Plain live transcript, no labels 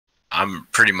I'm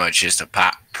pretty much just a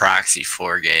proxy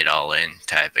 4-gate all-in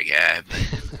type of guy.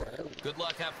 Good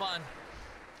luck, have fun.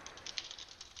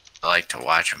 I like to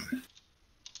watch them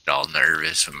get all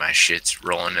nervous when my shit's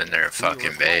rolling in their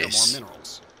fucking base. More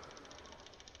minerals.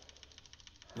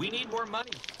 We need more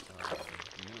money.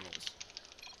 Minerals.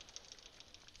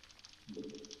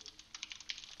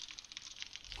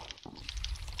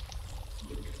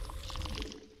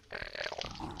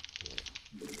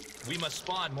 We must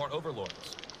spawn more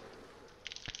overlords.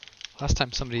 Last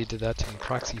time somebody did that to me,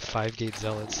 proxy 5-gate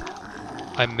zealots.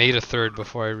 I made a third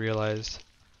before I realized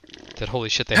that holy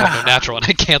shit they have no natural and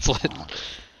I cancel it.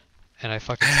 And I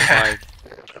fucking survived.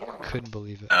 Couldn't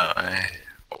believe it. Oh,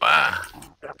 wow.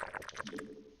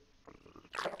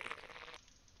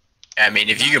 I mean,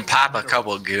 if you can pop a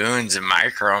couple goons and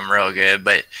micro them real good,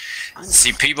 but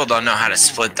see, people don't know how to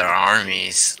split their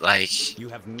armies. Like,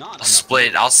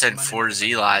 I'll send 4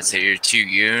 zealots at your 2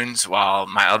 goons while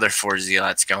my other 4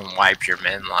 zealots go and wipe your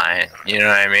min line. You know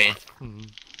what I mean? Mm-hmm.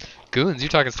 Goons? You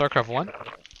talking StarCraft 1?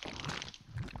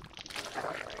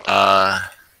 I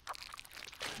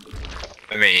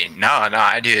mean, no,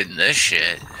 I do it in this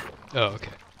shit. Oh, okay.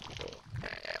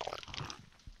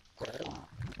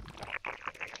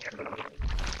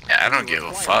 Yeah, I don't give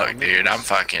a fuck, dude. I'm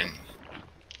fucking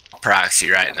proxy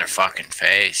right in their fucking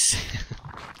face.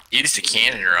 Used to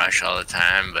cannon rush all the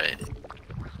time, but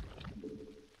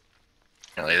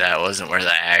really that wasn't where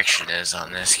the action is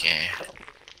on this game.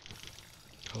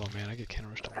 Oh man, I get cannon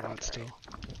rushed a lot still.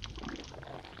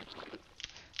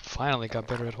 Finally got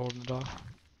better at holding it off.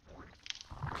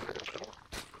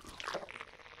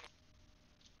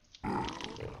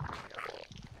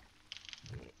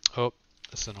 Oh,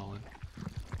 that's an all-in.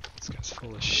 This guy's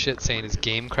full of shit saying his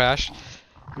game crashed.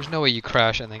 There's no way you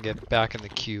crash and then get back in the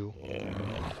queue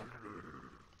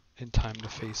in time to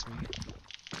face me.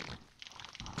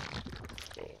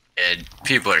 And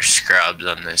people are scrubs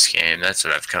on this game. That's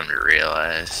what I've come to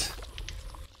realize.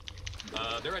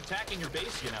 They're attacking your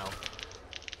base, you know.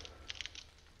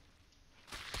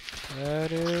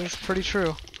 That is pretty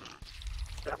true.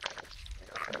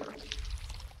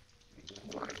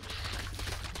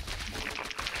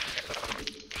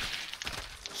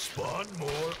 Spawn more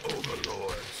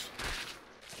overlords.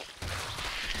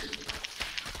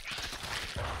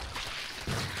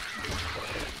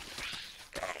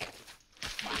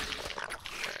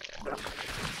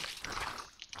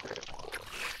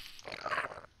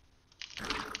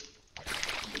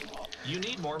 You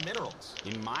need more minerals.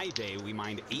 In my day, we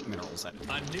mined 8 minerals at a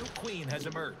time. A new queen has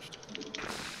emerged.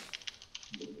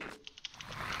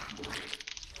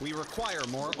 We require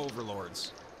more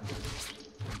overlords.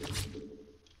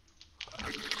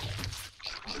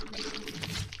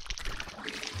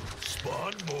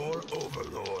 Spawn more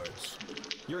overlords.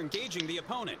 You're engaging the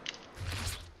opponent.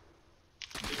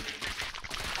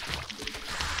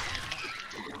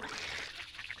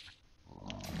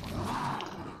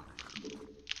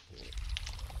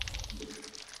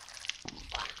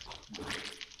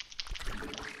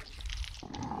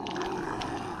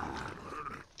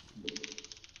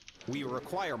 We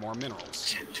require more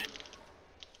minerals.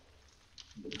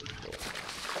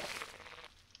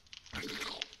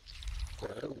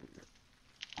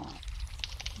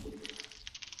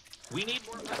 We need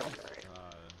more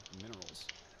Minerals.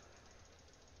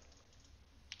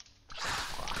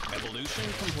 Evolution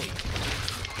complete.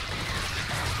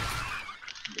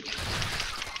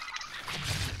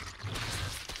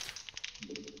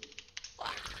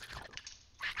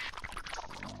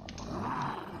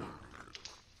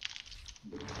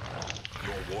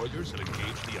 Your warriors have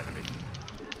engaged the enemy.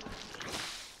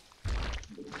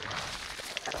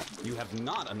 You have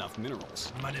not enough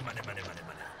minerals. Money, money, money, money,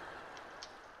 money.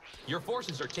 Your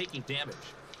forces are taking damage.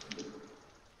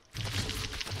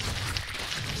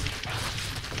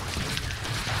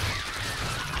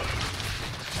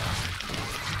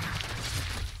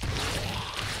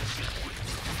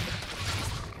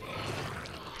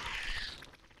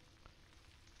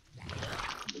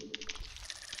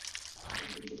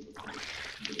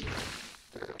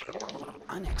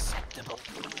 Unacceptable.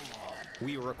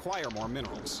 We require more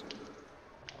minerals.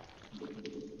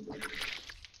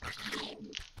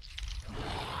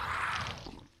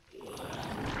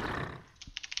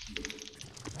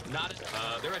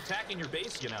 They're attacking your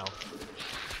base, you know.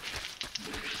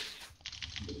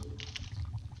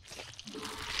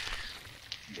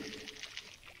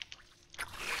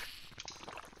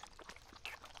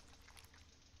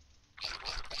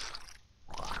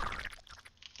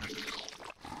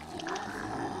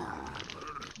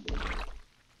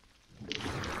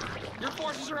 Your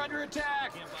forces are under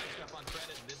attack! Can't buy stuff on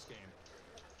credit in this game.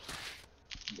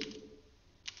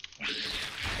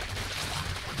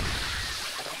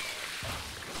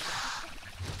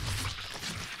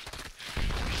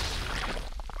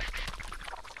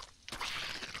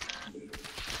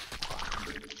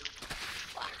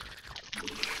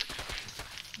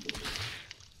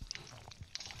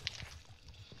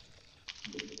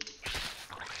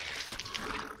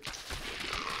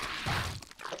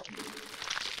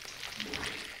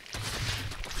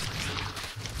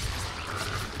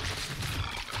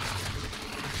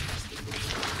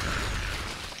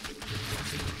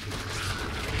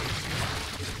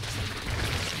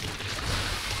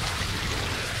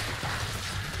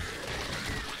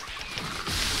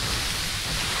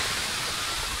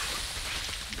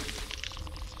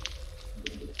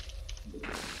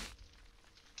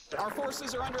 Our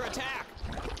forces are under attack.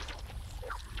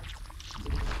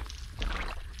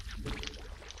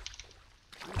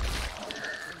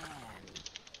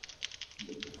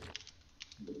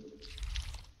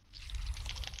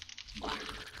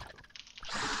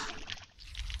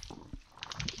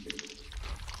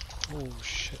 Oh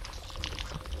shit.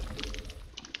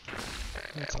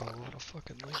 That's a lot of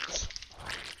fucking links.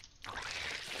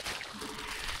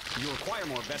 You require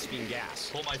more Vespine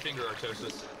gas. Pull my finger,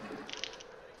 Artosis.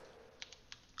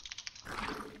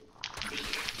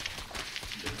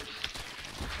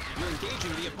 You're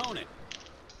engaging the opponent.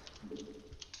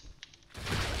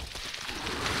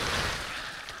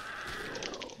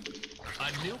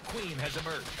 A new queen has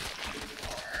emerged.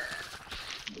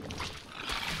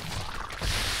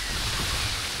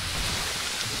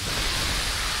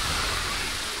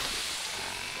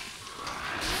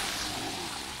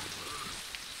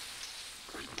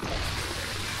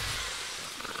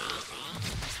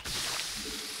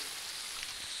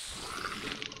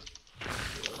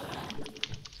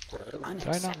 Did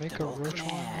I not make a roach one?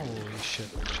 Holy shit,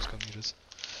 just go mute us.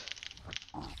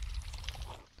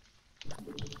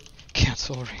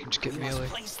 Cancel range, get melee.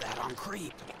 Place that on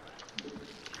creep.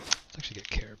 Let's actually get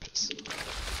Carapace.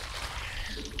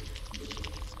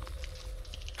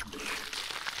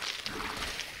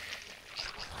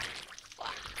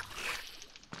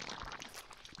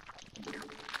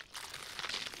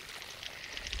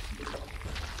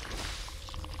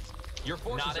 Your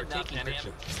forces are taking damage.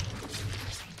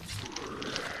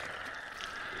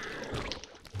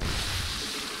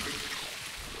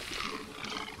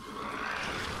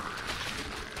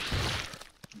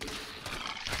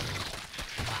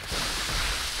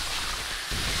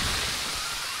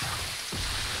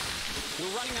 We're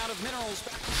running out of minerals.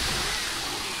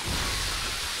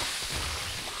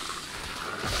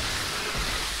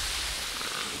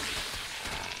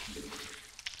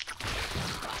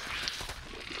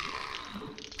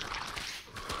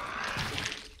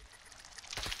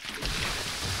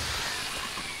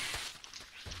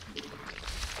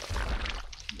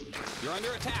 You're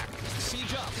under attack.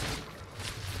 Siege up.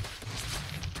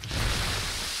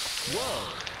 Whoa.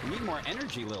 You need more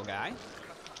energy, little guy.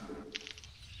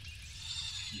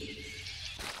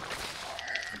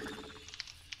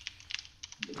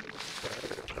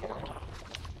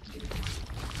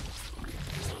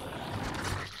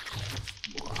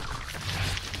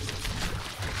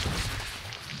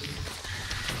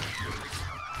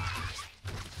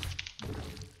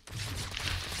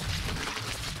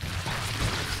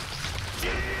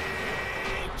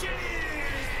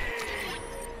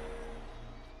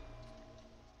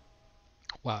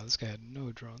 Wow, this guy had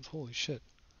no drones. Holy shit.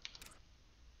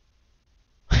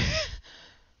 I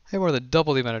had more than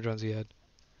double the amount of drones he had.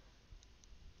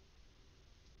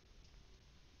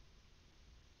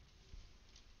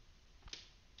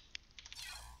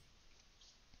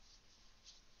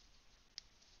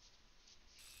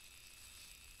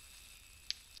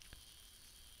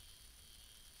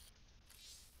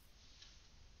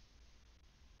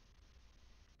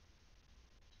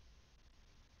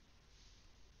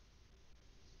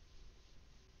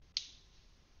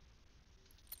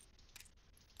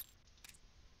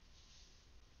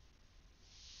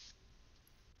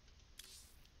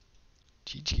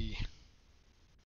 GG.